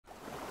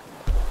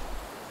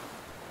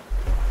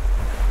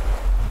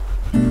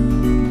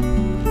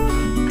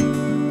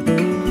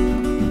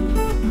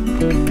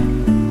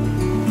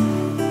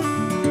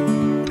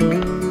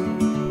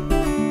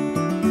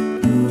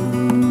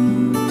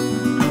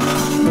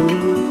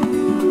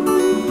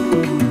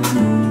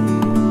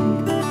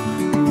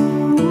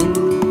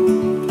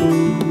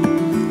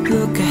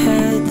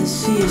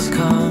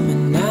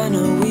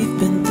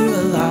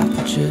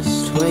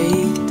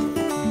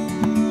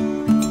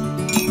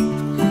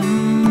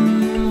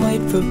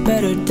for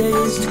better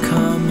days to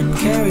come and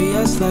carry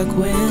us like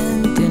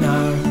wind in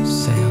our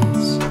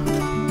sails.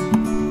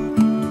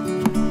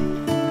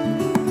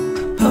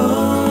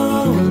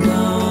 Hold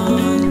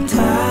on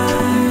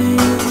tight,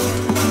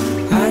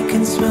 I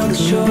can smell the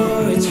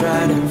shore, it's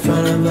right in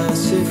front of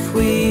us if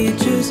we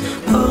just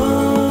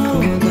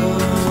hold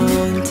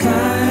on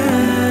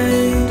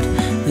tight.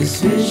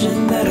 This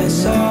vision that I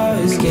saw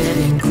is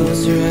getting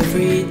closer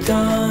every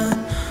dawn.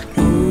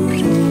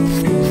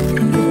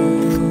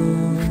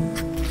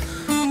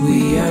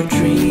 We are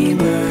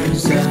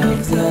dreamers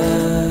of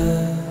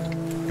the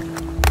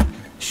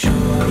shore.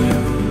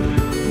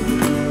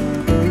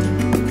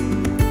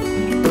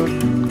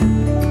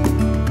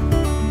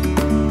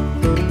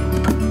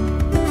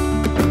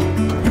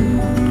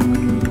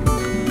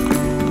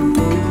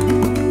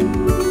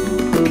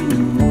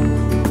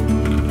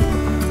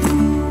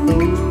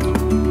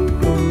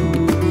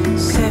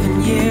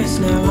 7 years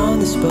now on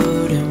this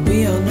boat, and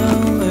we all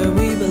know where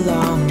we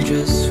belong.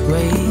 Just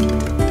wait.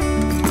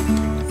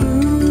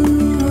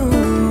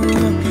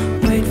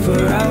 For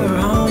our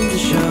home to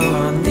show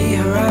on the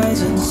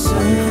horizon,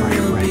 soon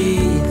we'll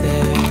be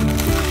there.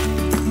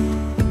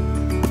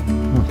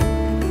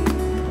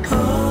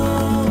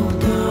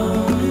 Hold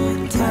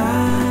on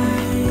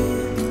tight,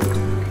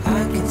 I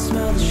can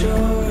smell the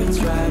shore, it's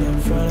right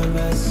in front of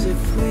us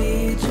if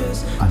we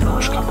just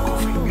hold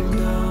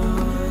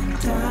on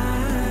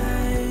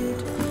tight.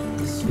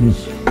 This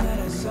vision that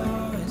I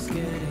saw is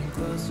getting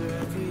closer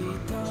every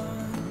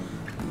dawn.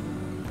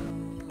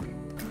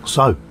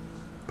 So,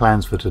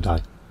 plans for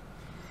today.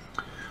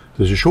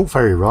 There's a short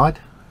ferry ride,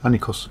 only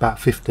costs about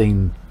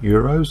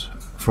 €15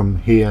 from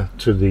here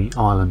to the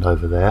island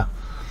over there.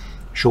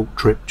 Short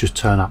trip, just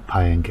turn up,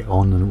 pay and get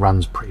on, and it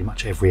runs pretty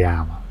much every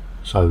hour.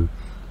 So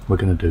we're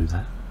going to do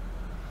that.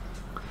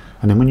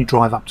 And then when you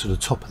drive up to the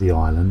top of the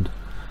island,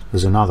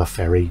 there's another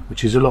ferry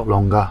which is a lot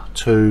longer,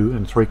 2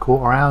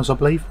 3/4 hours I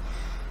believe,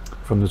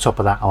 from the top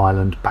of that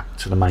island back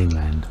to the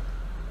mainland.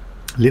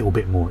 A little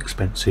bit more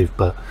expensive,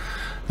 but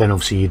then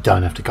obviously you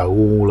don't have to go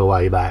all the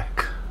way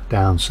back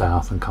down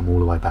south and come all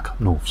the way back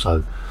up north.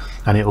 So,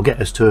 and it will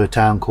get us to a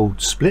town called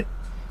Split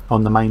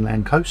on the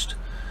mainland coast,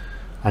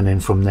 and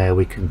then from there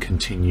we can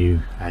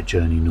continue our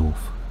journey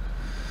north.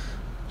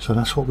 So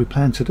that's what we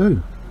plan to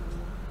do.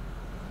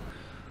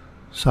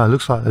 So it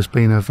looks like there's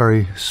been a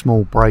very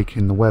small break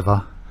in the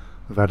weather.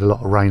 We've had a lot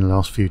of rain the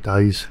last few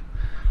days,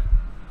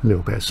 a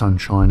little bit of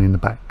sunshine in the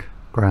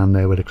background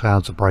there where the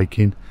clouds are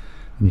breaking,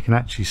 and you can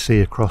actually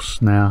see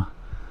across now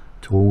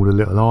to all the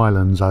little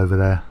islands over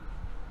there.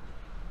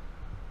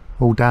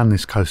 All down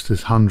this coast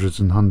there's hundreds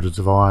and hundreds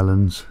of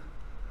islands,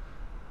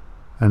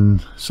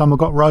 and some have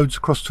got roads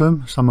across to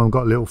them, some have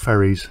got little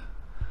ferries,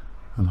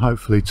 and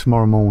hopefully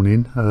tomorrow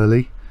morning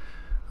early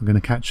we're going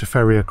to catch a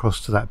ferry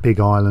across to that big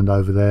island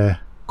over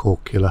there,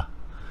 Korcula,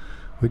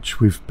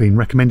 which we've been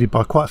recommended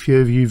by quite a few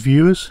of you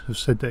viewers, have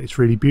said that it's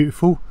really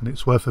beautiful and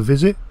it's worth a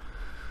visit.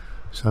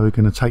 So we're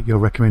going to take your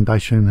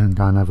recommendation and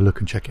go and have a look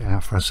and check it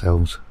out for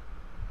ourselves.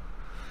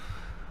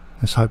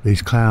 Let's hope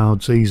these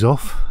clouds ease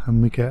off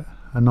and we get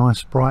a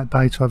nice bright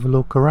day to have a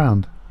look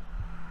around.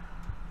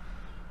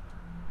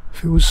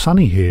 If it was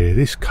sunny here,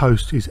 this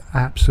coast is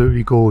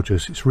absolutely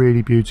gorgeous. It's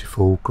really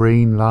beautiful,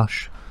 green,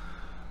 lush,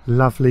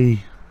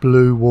 lovely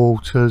blue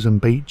waters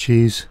and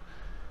beaches.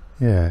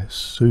 Yeah, it's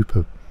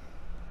superb.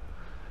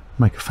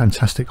 Make a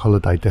fantastic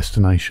holiday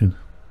destination.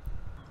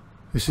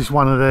 This is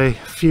one of the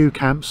few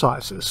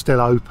campsites that are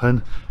still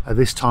open at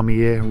this time of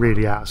year,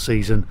 really out of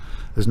season.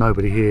 There's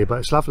nobody here, but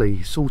it's lovely.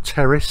 It's all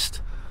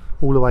terraced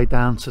all the way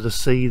down to the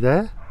sea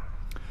there.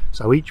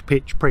 So each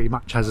pitch pretty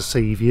much has a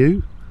sea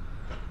view.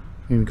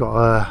 You've got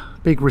a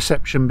big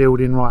reception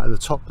building right at the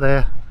top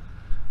there,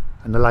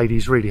 and the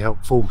lady's really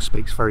helpful,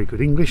 speaks very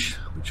good English,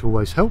 which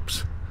always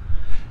helps.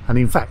 And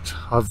in fact,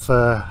 I've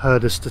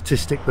heard a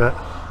statistic that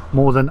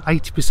more than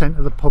 80%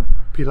 of the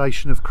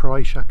population of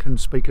Croatia can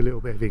speak a little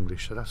bit of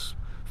English, so that's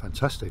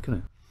fantastic, isn't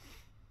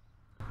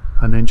it?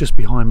 And then just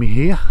behind me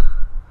here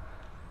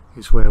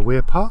is where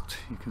we're parked.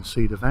 You can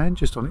see the van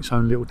just on its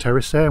own little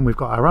terrace there, and we've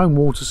got our own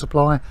water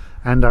supply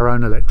and our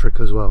own electric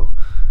as well.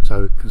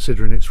 So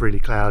considering it's really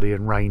cloudy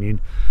and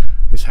raining,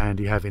 it's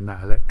handy having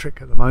that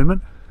electric at the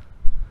moment.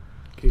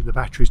 Keep the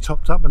batteries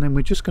topped up, and then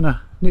we're just going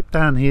to nip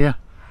down here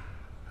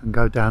and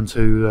go down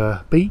to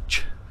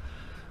beach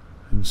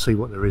and see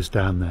what there is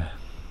down there.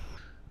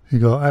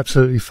 You've got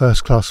absolutely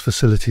first class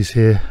facilities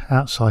here.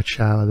 Outside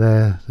shower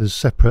there, there's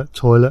separate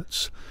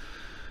toilets,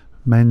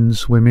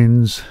 men's,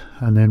 women's,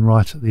 and then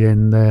right at the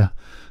end there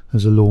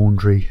there's a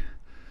laundry,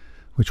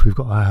 which we've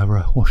got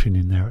our washing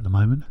in there at the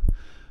moment.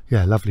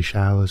 Yeah, lovely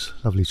showers,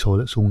 lovely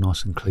toilets, all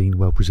nice and clean,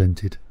 well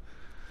presented.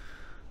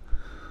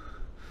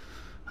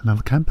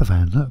 Another camper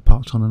van, look,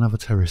 parked on another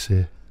terrace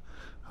here,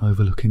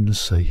 overlooking the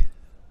sea.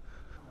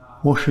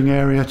 Washing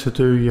area to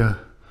do your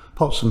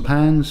pots and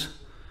pans,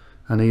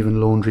 and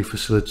even laundry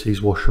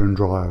facilities, washer and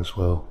dryer as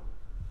well.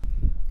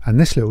 And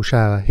this little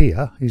shower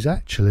here is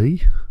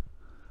actually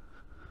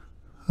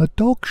a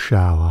dog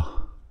shower.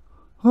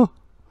 Oh,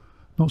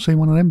 not seen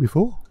one of them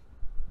before.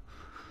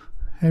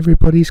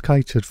 Everybody's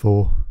catered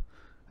for.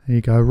 There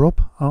you go,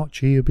 Rob.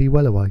 Archie, you'll be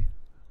well away.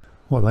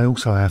 What they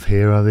also have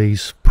here are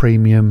these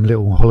premium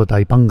little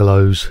holiday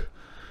bungalows.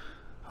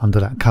 Under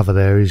that cover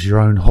there is your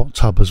own hot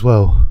tub as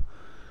well.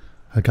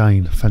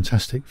 Again,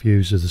 fantastic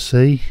views of the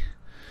sea.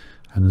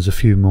 And there's a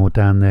few more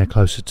down there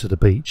closer to the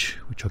beach,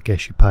 which I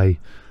guess you pay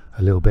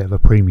a little bit of a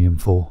premium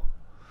for.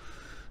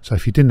 So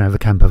if you didn't have a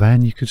camper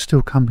van, you could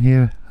still come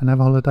here and have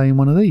a holiday in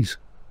one of these.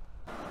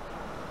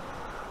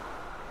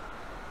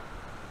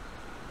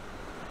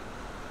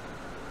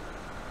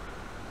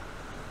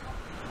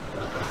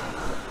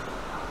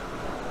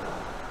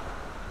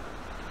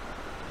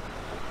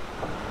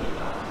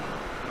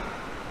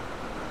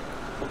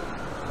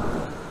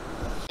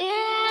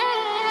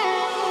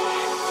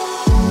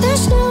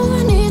 There's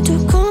no need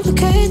to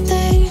complicate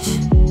things.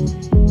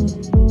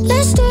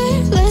 Let's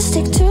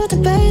stick to the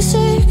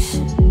basics.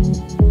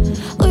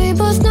 We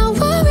both know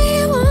what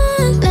we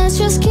want. Let's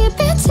just keep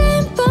it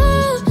simple.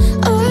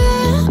 Oh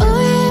yeah, oh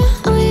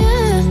yeah, oh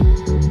yeah.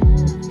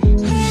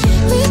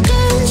 We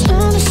dance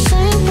on the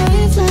same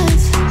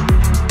wavelength.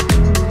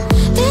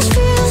 This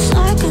feels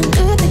like a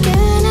new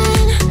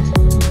beginning.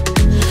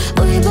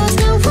 We both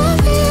know what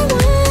we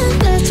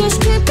want. Let's just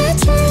keep it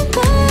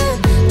simple.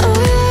 Oh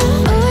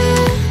yeah, oh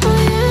yeah, oh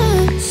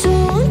yeah. So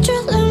won't you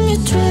let me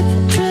trip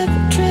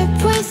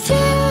with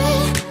you?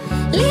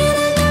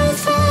 Leading on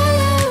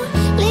fire,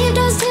 leave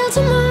us till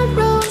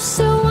tomorrow.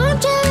 So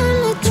won't you let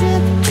me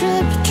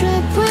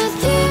trip with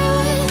you?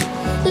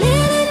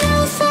 Leading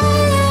on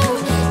fire,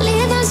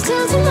 leave us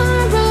till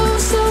tomorrow.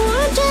 So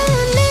won't you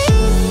let me?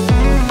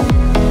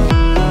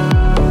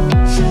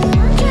 So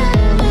won't you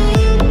let me?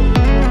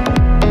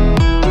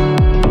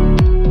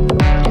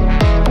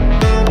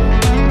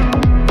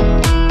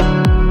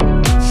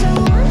 So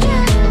won't you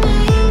let me?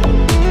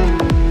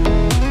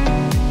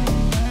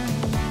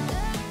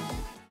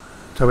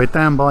 So we're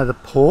down by the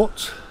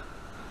port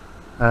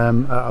at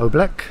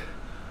Orebic.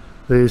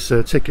 There's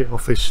a ticket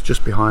office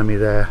just behind me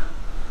there,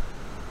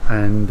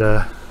 and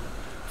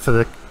for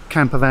the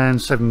camper van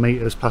 7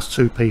 metres plus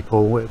 2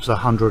 people it was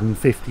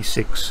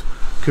 156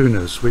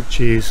 kunas,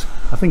 which is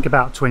I think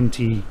about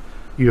 €20,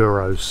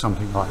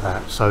 something like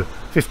that. So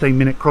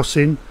 15-minute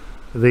crossing.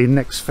 The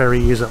next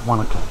ferry is at 1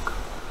 o'clock,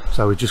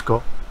 so we've just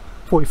got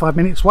 45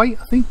 minutes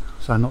wait, I think,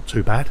 so not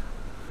too bad.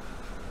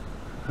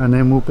 And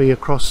then we'll be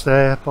across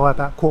there by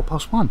about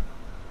 1:15.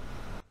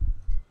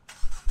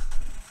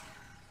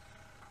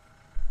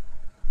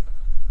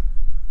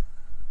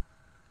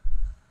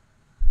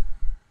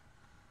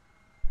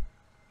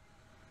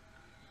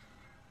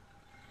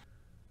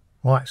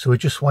 Right, so we're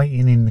just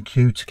waiting in the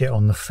queue to get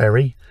on the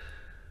ferry.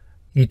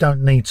 You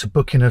don't need to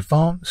book in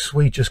advance.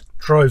 We just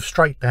drove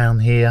straight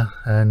down here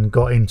and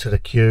got into the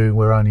queue.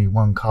 We're only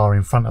one car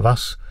in front of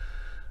us,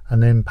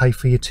 and then pay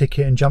for your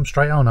ticket and jump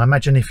straight on. I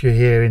imagine if you're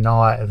here in the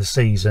height of the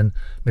season,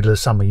 middle of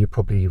summer, you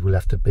probably will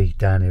have to be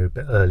down here a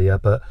bit earlier,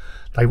 but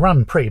they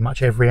run pretty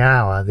much every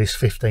hour, this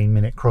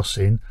 15-minute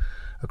crossing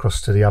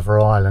across to the other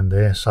island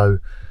there, so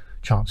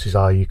chances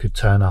are you could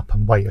turn up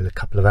and wait a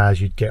couple of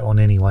hours, you'd get on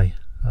anyway.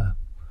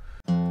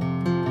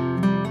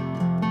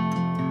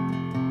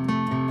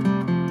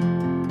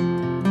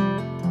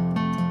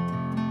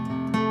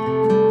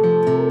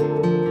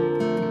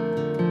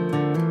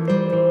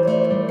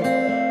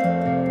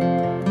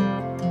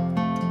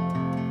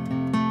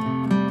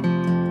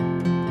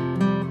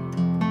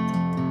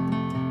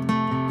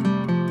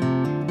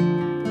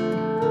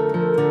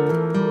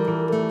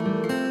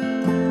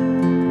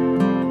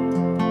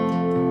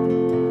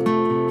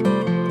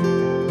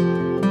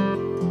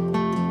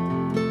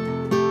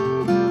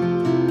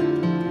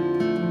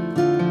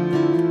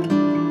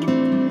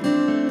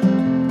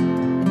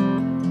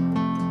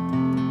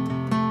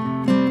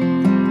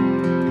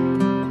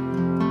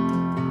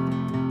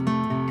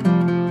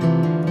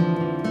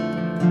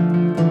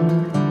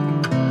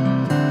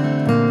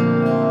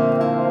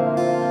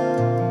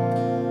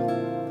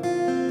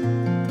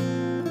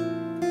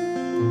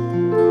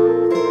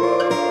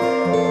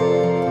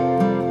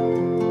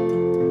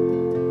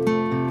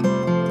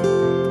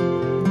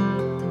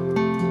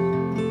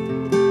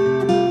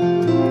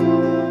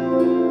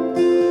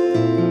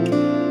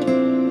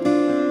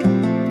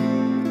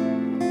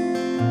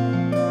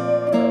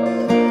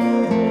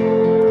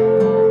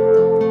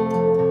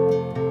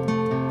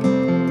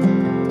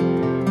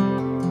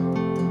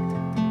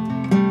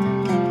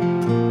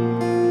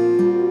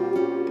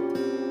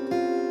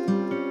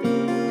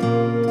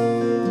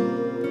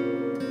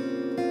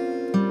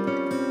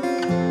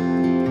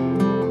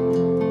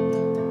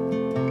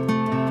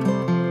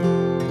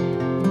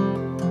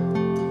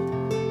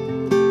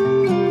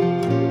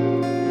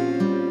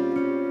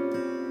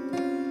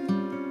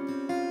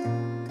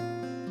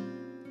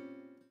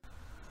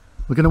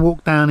 We're going to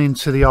walk down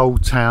into the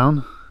old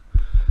town.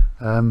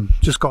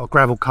 Just got a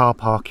gravel car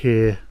park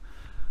here,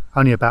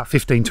 only about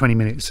 15-20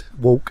 minutes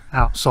walk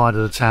outside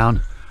of the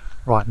town,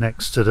 right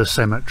next to the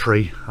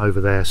cemetery over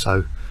there,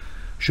 so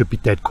should be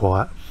dead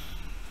quiet.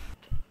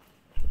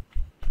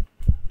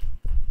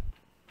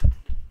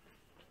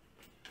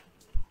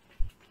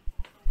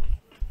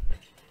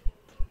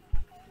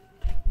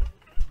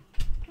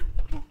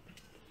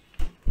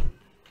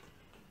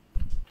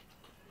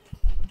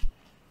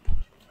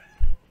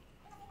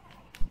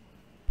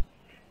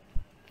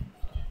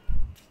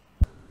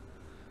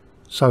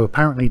 So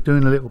apparently,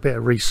 doing a little bit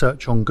of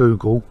research on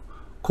Google,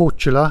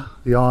 Korcula,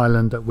 the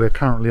island that we're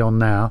currently on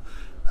now,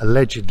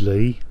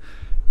 allegedly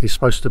is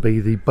supposed to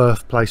be the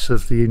birthplace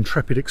of the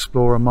intrepid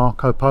explorer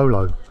Marco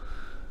Polo.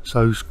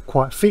 So it's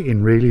quite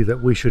fitting really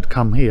that we should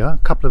come here, a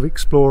couple of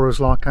explorers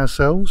like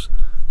ourselves,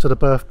 to the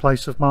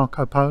birthplace of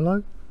Marco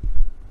Polo.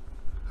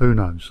 Who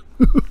knows?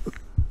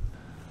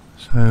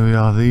 So here we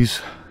are, these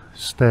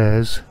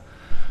stairs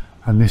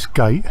and this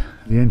gate,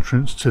 the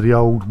entrance to the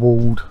old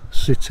walled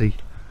city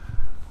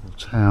or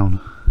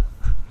town,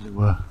 as it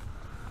were.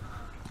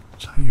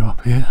 Take you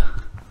up here,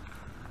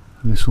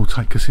 and this will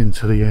take us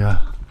into the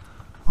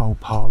old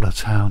part of the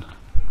town.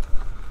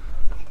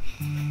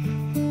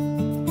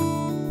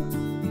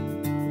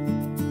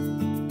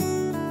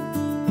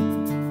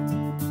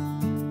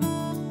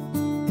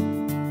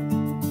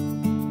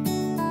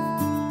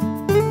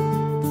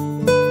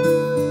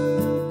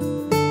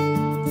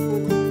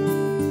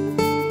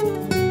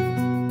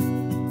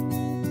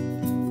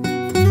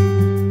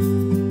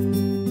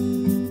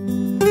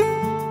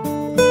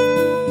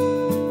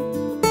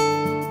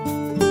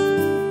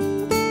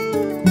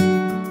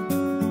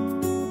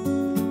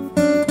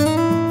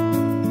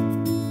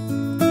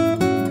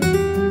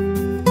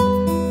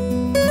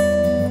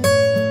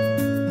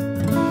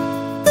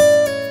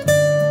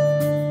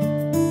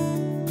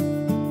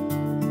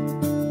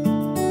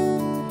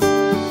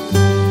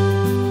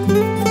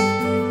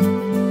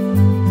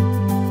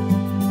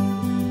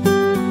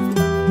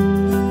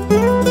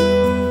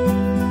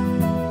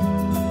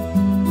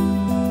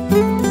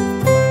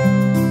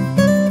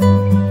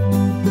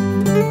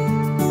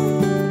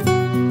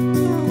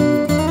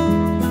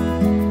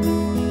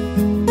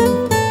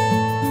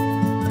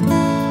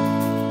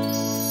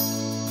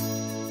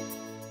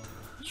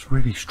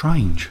 Really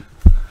strange.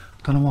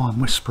 Don't know why I'm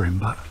whispering,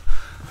 but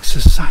it's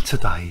a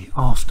Saturday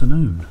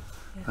afternoon,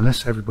 yeah.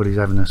 Unless everybody's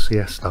having a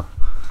siesta.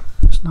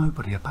 There's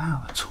nobody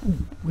about at all.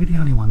 We're the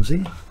only ones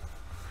here.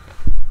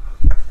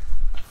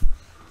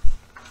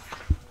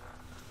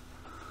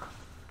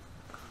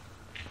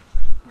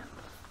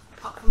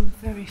 Apart from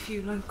very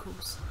few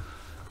locals.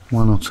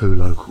 One or two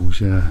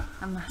locals, yeah.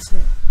 And that's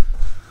it.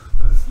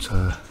 But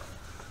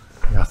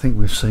yeah, I think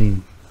we've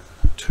seen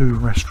 2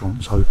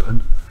 restaurants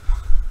open,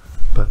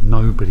 but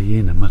nobody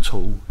in them at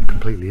all,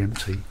 completely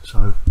empty.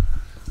 So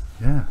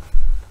yeah,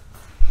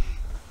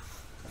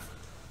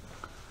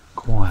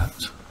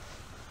 quiet,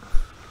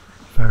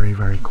 very,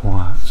 very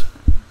quiet.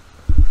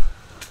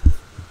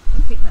 I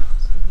think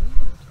that's the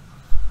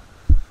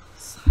word.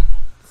 Silence.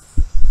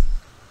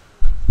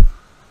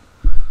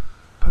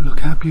 But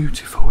look how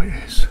beautiful it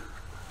is.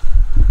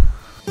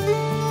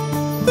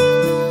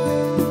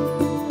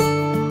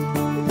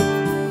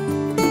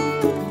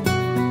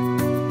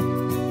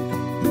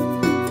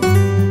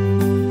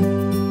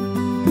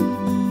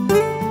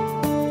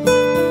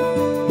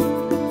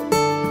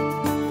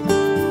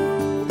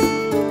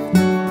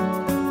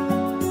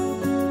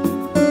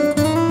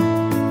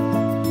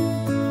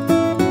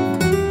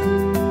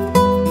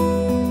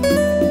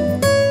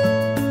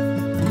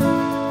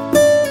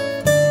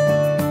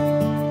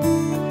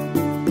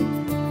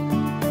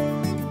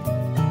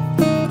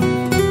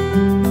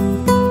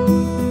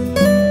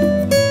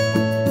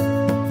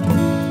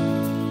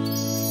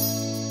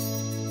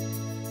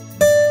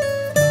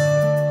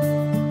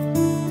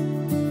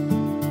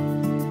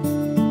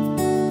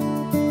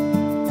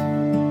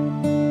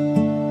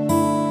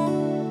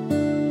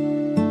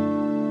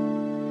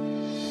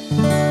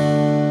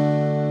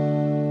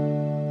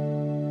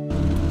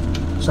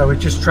 So we're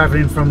just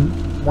travelling from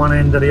one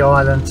end of the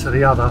island to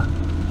the other,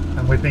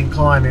 and we've been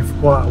climbing for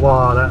quite a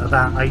while at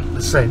about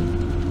 8%.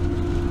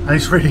 And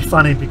it's really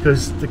funny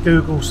because the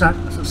Google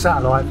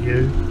satellite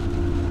view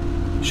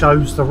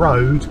shows the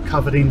road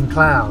covered in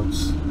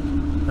clouds,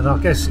 and I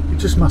guess it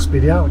just must be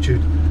the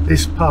altitude.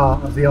 This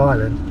part of the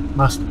island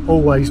must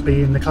always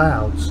be in the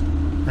clouds,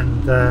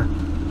 and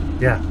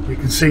yeah, you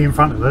can see in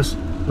front of us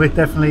we're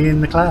definitely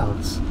in the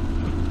clouds.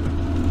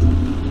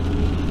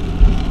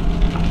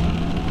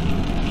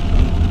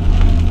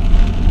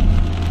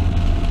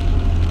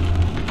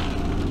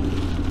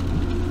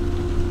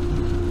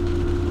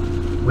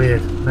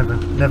 Weird,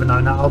 never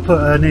known that. I'll put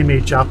an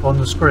image up on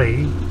the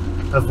screen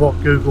of what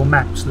Google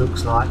Maps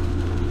looks like,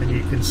 and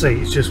you can see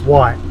it's just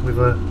white with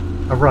a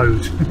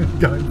road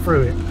going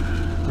through it.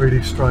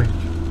 Really strange.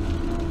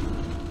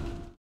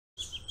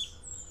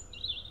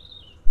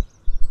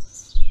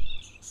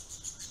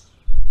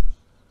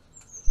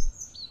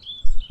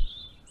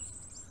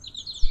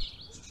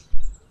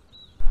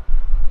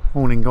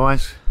 Morning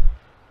guys.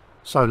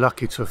 So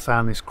lucky to have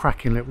found this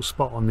cracking little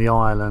spot on the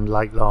island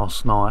late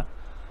last night.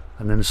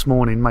 And then this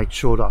morning made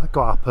sure that I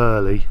got up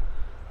early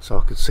so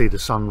I could see the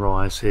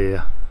sunrise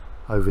here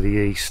over the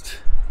east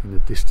in the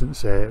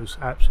distance there. It was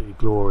absolutely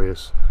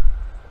glorious,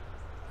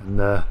 and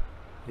yeah,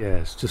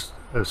 it's just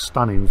a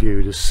stunning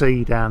view. The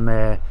sea down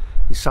there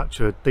is such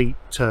a deep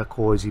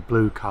turquoisey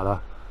blue colour.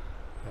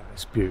 Yeah,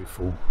 it's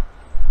beautiful.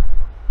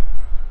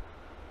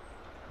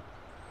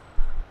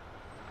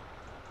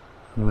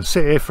 I'm going to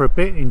sit here for a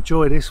bit,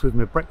 enjoy this with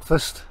my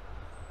breakfast,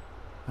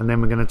 and then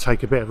we're going to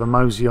take a bit of a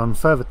mosey on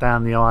further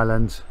down the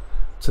island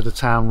to the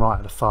town right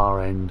at the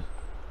far end.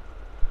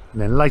 And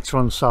then later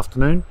on this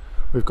afternoon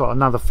we've got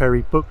another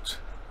ferry booked,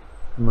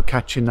 and we're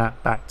catching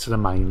that back to the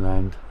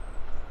mainland.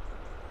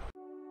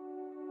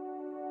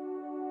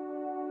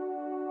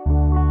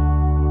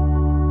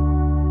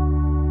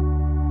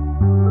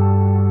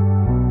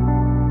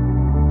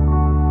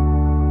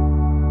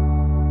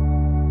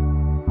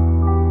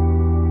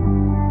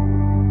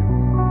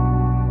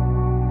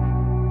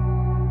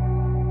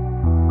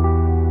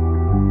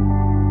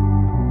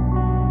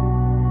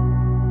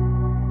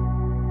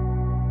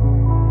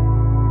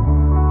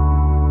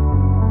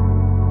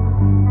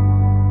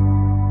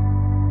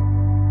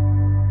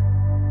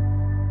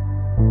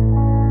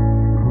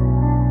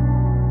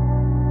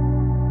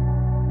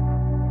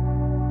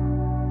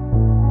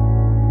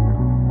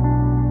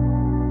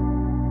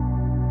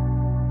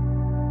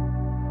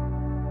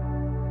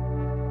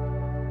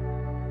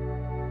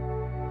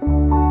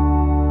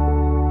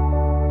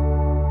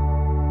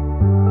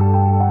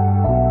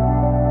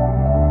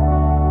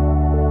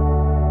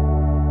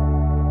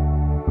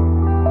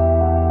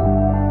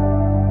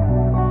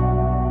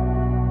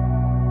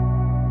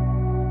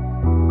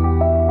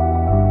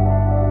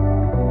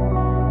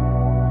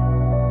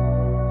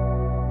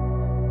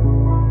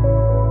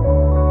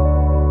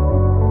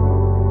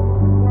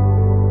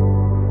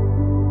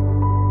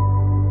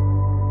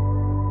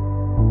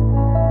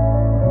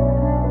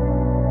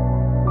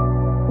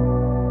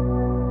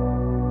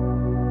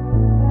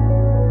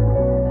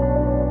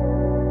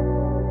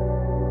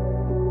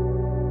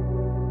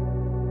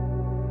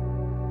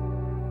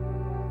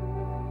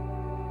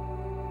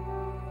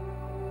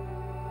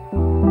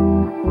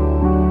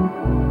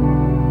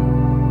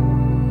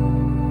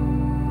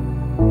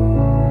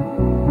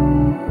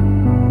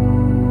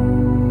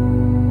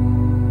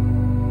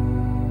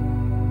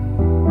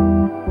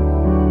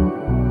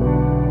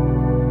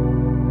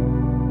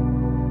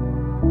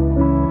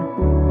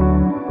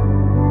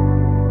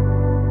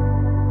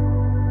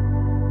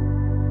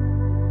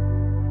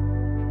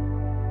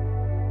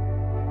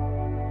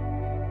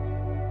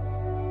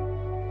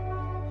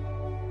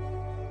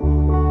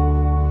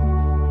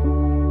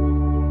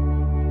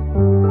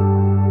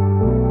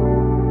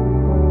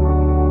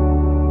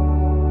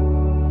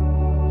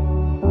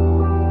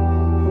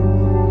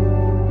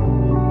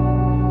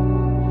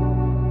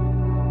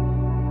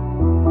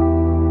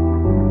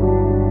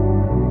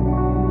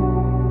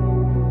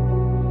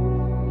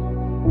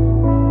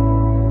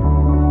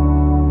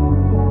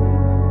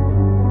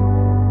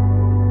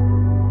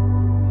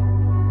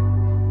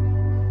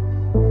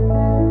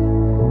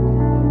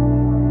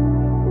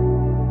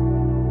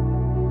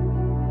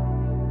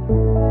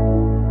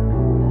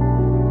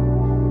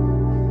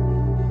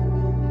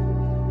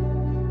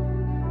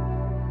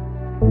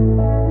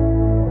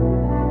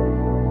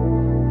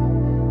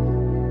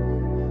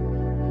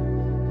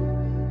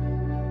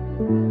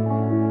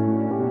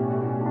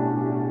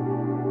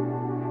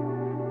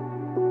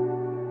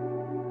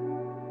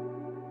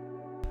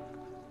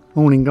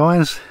 Morning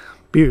guys,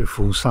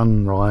 beautiful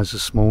sunrise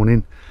this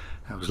morning.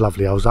 That was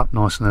lovely. I was up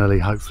nice and early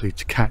hopefully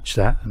to catch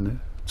that, and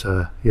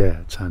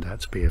yeah, it turned out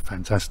to be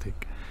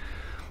fantastic.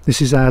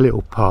 This is our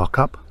little park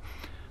up.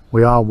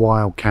 We are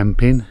wild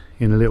camping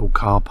in a little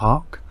car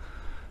park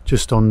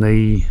just on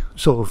the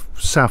sort of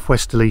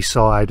southwesterly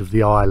side of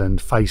the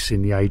island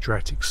facing the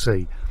Adriatic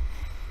Sea,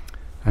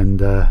 and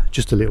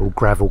just a little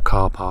gravel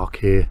car park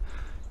here.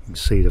 You can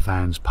see the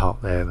vans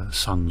parked there, but the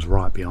sun's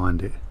right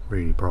behind it,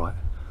 really bright.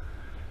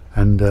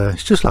 And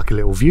it's just like a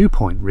little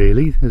viewpoint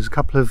really. There's a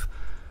couple of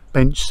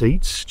bench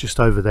seats just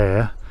over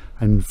there,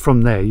 and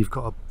from there you've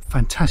got a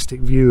fantastic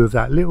view of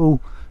that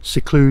little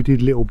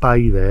secluded little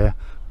bay there.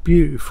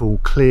 Beautiful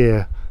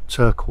clear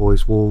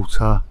turquoise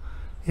water.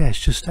 Yeah,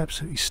 it's just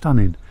absolutely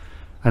stunning.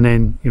 And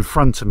then in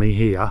front of me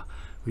here,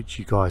 which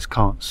you guys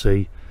can't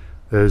see,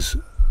 there's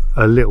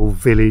a little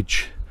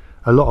village,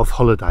 a lot of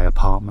holiday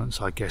apartments.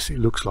 I guess it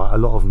looks like a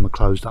lot of them are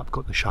closed up,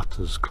 got the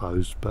shutters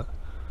closed, but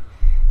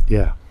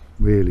yeah,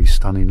 really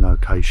stunning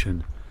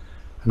location.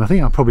 And I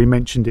think I probably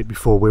mentioned it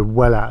before, we're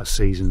well out of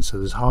season, so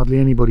there's hardly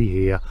anybody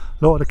here.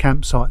 A lot of the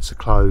campsites are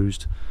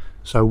closed,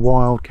 so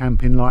wild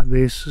camping like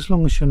this, as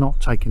long as you're not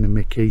taking a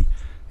mickey,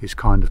 is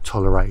kind of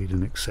tolerated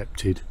and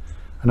accepted.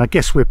 And I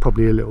guess we're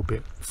probably a little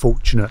bit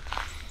fortunate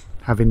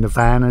having the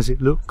van as it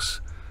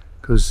looks,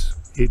 because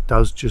it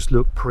does just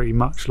look pretty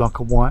much like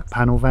a white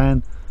panel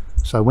van.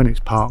 So when it's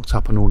parked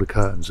up and all the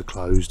curtains are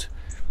closed,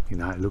 you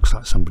know, it looks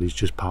like somebody's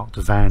just parked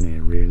a van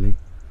here really.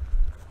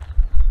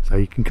 So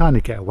you can kind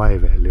of get away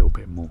with it a little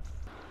bit more.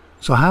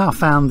 So how I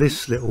found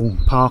this little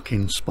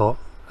parking spot,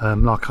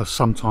 like I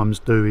sometimes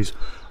do, is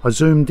I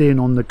zoomed in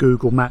on the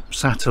Google Maps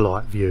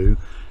satellite view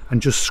and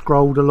just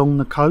scrolled along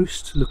the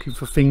coast looking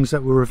for things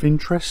that were of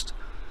interest.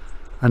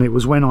 And it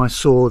was when I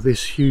saw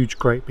this huge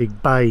great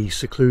big bay,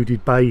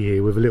 secluded bay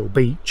here with a little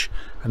beach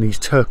and these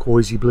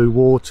turquoisey blue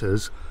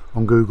waters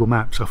on Google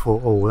Maps, I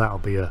thought, oh, that'll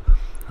be a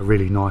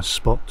really nice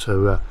spot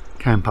to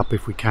camp up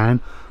if we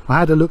can. I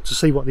had a look to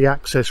see what the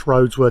access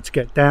roads were to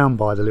get down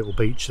by the little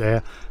beach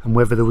there and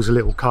whether there was a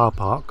little car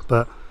park,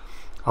 but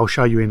I'll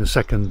show you in a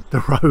second.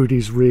 The road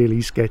is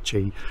really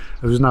sketchy.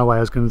 There was no way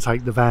I was going to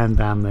take the van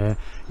down there.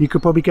 You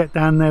could probably get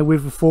down there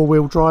with a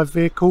four-wheel drive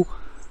vehicle,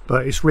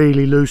 but it's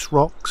really loose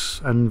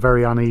rocks and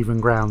very uneven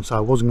ground, so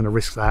I wasn't going to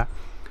risk that.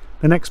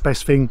 The next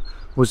best thing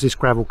was this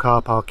gravel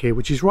car park here,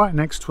 which is right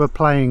next to a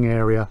playing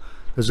area.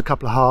 There's a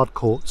couple of hard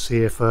courts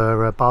here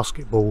for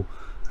basketball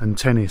and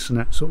tennis and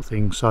that sort of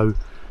thing. So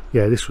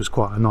yeah, this was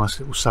quite a nice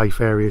little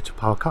safe area to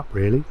park up,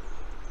 really.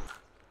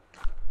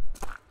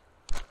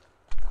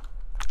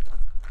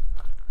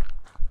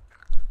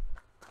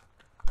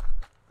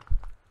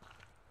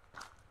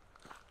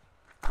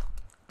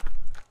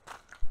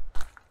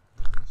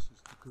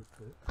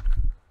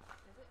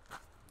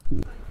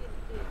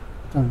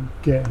 Don't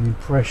get an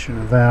impression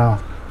of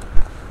how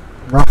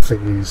rough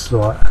it is,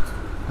 like,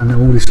 and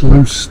all this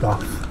loose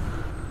stuff.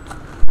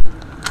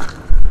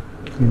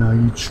 You know,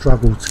 you'd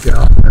struggle to get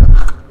up there.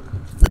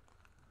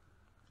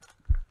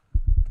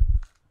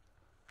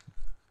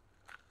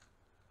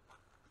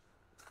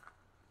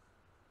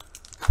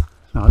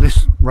 Now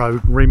this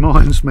road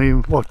reminds me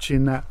of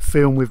watching that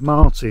film with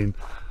Martin,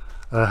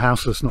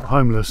 Houseless Not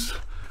Homeless,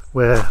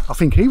 where I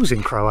think he was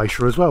in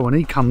Croatia as well, and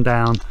he come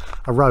down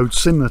a road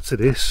similar to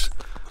this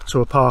to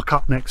a park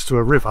up next to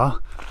a river,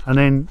 and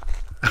then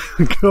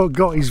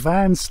got his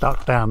van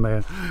stuck down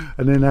there,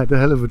 and then had a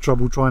hell of a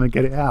trouble trying to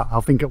get it out. I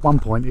think at one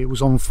point it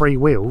was on 3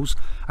 wheels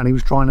and he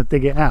was trying to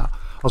dig it out.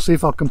 I'll see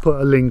if I can put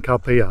a link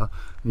up here,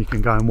 you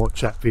can go and watch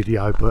that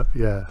video. But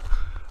yeah,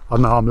 I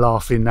know I'm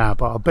laughing now,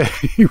 but I bet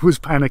he was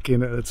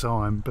panicking at the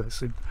time,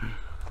 bless him.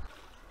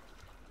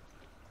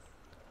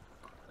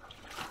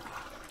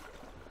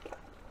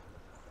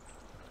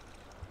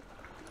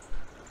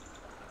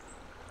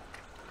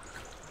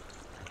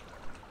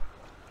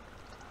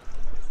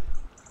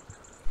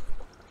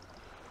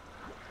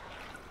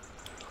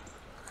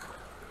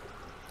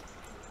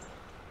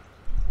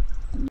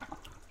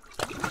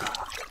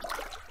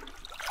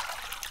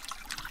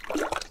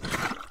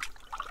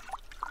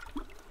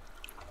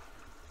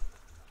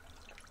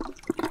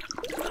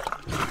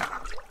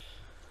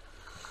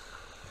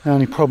 The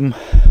only problem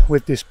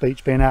with this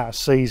beach being out of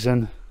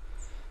season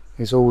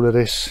is all of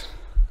this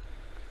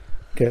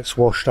gets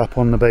washed up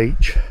on the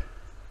beach.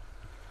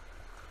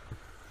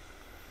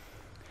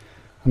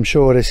 I'm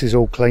sure this is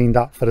all cleaned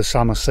up for the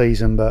summer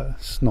season, but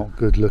it's not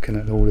good looking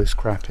at all this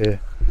crap here.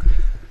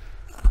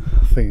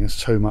 I think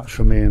it's too much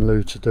for me and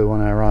Lou to do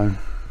on our own.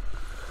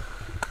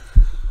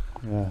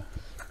 Yeah,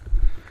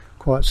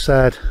 quite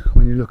sad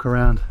when you look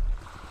around.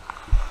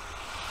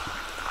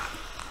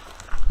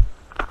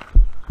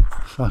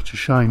 Such a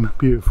shame,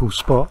 beautiful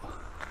spot,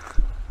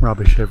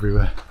 rubbish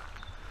everywhere.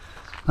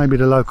 Maybe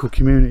the local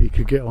community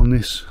could get on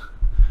this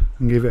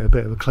and give it a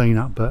bit of a clean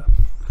up, but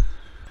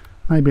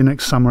maybe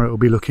next summer it'll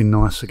be looking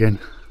nice again.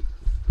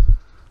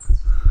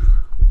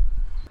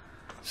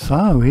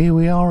 So here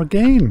we are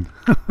again.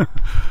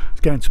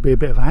 It's going to be a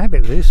bit of a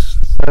habit, this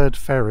third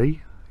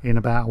ferry in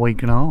about a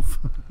week and a half.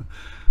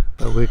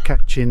 But we're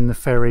catching the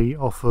ferry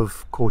off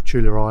of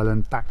Korcula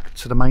Island back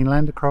to the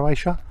mainland of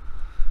Croatia,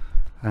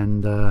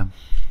 and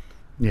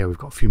yeah, we've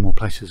got a few more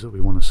places that we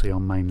want to see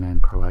on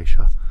mainland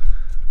Croatia,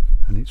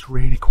 and it's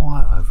really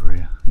quiet over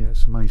here. Yeah,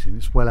 it's amazing.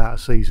 It's well out of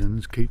season,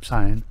 as I keep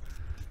saying,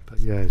 but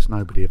yeah, there's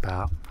nobody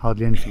about,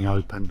 hardly anything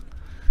open.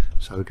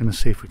 So we're going to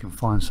see if we can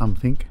find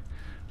something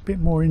a bit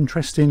more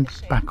interesting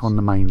back on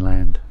the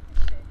mainland.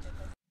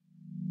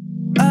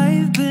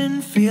 I've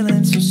been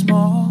feeling so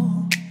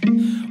small,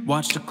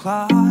 watch the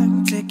clock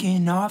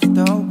ticking off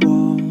the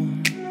wall,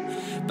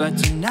 but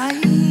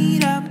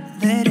tonight I'm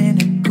letting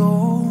it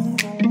go.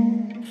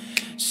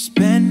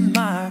 Spend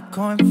my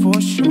coin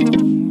for sure.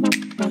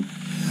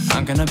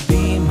 I'm gonna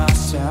be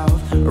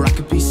myself, or I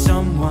could be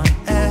someone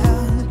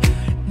else.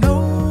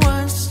 No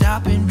one's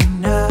stopping me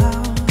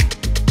now.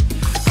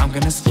 I'm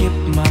gonna skip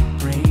my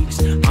breaks,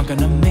 I'm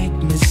gonna make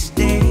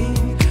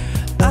mistakes.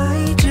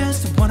 I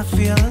just wanna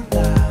feel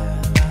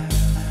alive.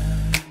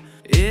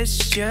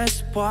 It's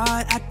just what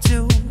I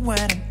do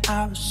when I'm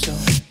out, so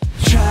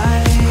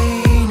try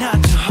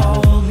not to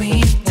hold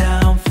me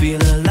down.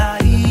 Feel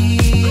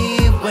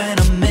alive when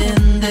I'm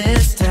in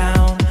this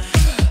town.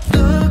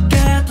 Look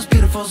at those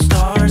beautiful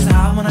stars.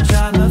 I wanna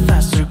drive a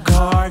faster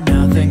car.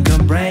 Nothing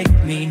can break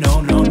me,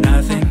 no, no,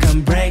 nothing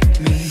can break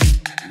me.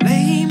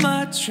 Lay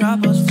my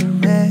troubles to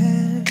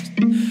rest,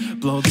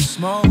 blow the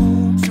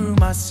smoke through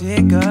my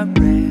cigarette.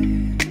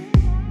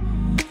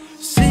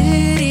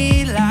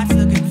 City lights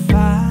looking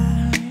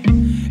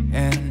fine,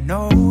 and I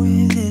know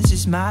this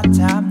is my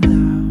time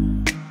now.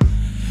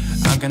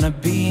 I'm gonna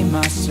be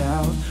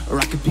myself, or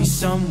I could be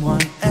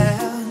someone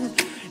else.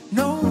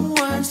 No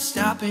one's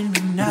stopping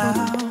me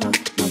now.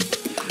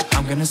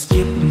 I'm gonna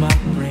skip my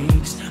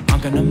breaks, I'm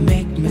gonna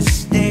make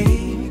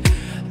mistakes.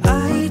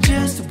 I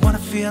just wanna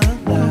feel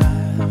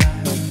alive.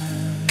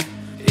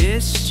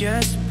 It's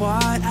just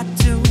what I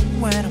do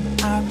when I'm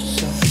out,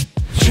 so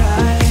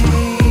try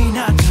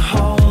not to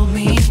hold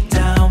me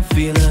down.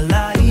 Feel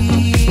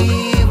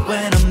alive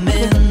when I'm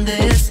in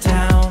this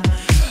town.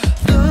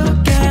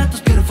 Look at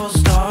those beautiful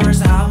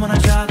stars. I wanna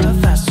drive a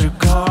faster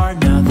car.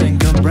 Nothing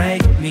can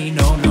break me,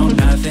 no.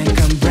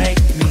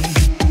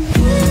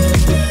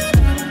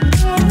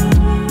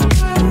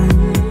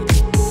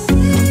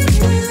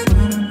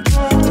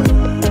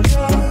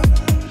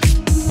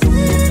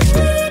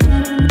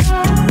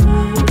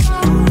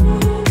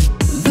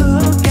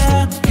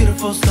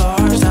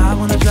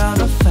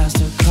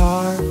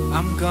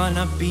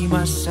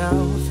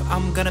 myself.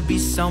 I'm gonna be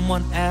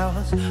someone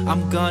else.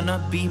 I'm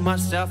gonna be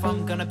myself.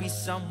 I'm gonna be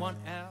someone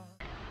else.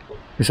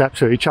 It's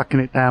absolutely chucking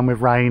it down with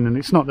rain, and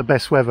it's not the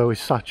best weather.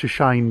 It's such a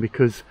shame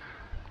because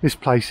this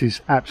place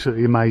is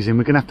absolutely amazing.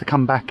 We're going to have to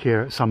come back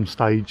here at some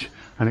stage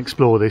and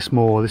explore this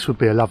more. This would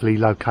be a lovely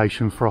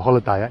location for a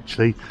holiday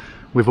actually,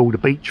 with all the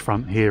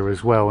beachfront here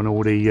as well and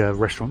all the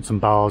restaurants and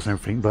bars and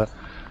everything, but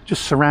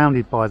just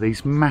surrounded by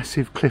these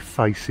massive cliff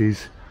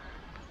faces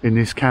in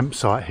this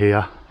campsite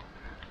here.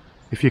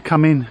 If you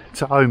come in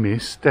to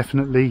Omis,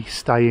 definitely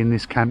stay in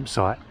this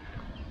campsite.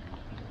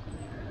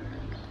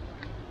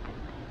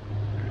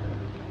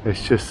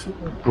 It's just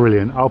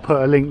brilliant. I'll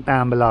put a link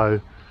down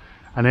below,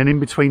 and then in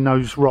between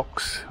those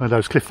rocks, or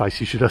those cliff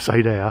faces should I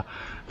say, there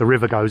the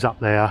river goes up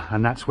there,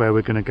 and that's where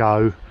we're going to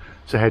go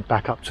to head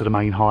back up to the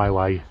main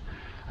highway,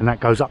 and that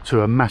goes up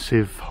to a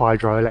massive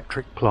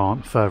hydroelectric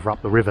plant further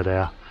up the river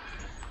there.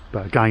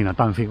 But again, I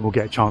don't think we'll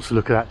get a chance to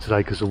look at that today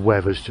because the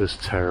weather's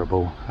just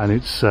terrible, and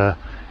it's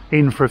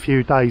in for a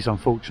few days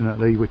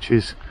unfortunately, which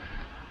is,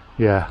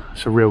 yeah,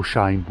 it's a real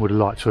shame. Would have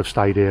liked to have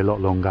stayed here a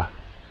lot longer.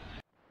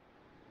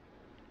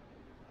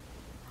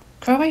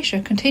 Croatia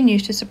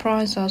continues to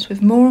surprise us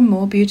with more and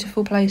more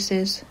beautiful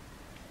places.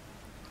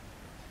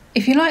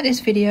 If you like this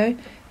video,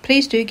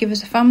 please do give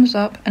us a thumbs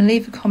up and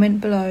leave a comment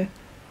below.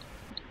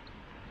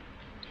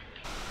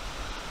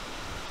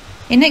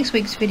 In next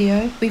week's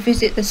video, we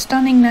visit the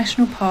stunning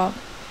national park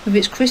with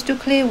its crystal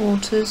clear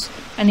waters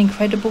and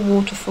incredible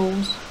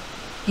waterfalls.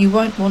 You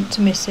won't want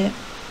to miss it.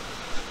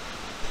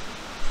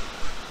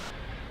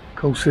 Of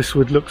course, this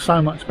would look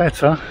so much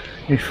better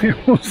if it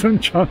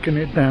wasn't chucking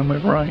it down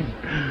with rain.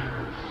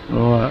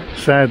 Alright,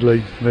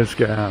 sadly, let's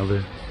get out of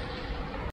here.